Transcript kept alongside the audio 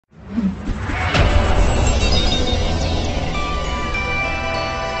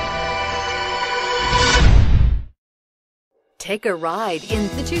Take a ride in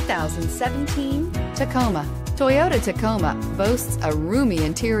the 2017 Tacoma. Toyota Tacoma boasts a roomy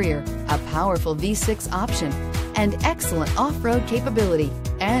interior, a powerful V6 option, and excellent off-road capability,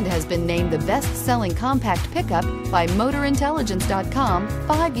 and has been named the best-selling compact pickup by MotorIntelligence.com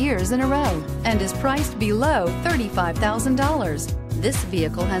 5 years in a row, and is priced below $35,000. This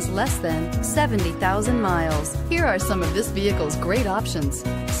vehicle has less than 70,000 miles. Here are some of this vehicle's great options: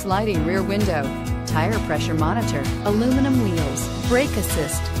 sliding rear window, tire pressure monitor, aluminum wheels, brake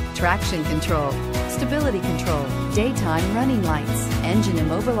assist, traction control, stability control, daytime running lights, engine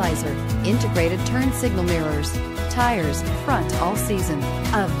immobilizer, integrated turn signal mirrors, tires front all season.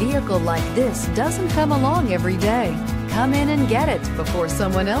 A vehicle like this doesn't come along every day. Come in and get it before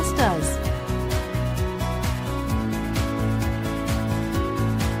someone else does.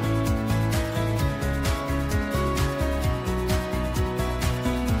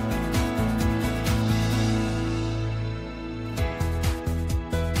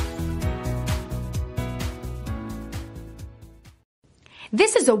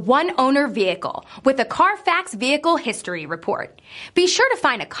 This is a one-owner vehicle with a Carfax Vehicle History Report. Be sure to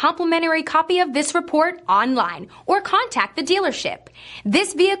find a complimentary copy of this report online or contact the dealership.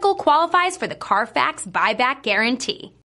 This vehicle qualifies for the Carfax Buyback Guarantee.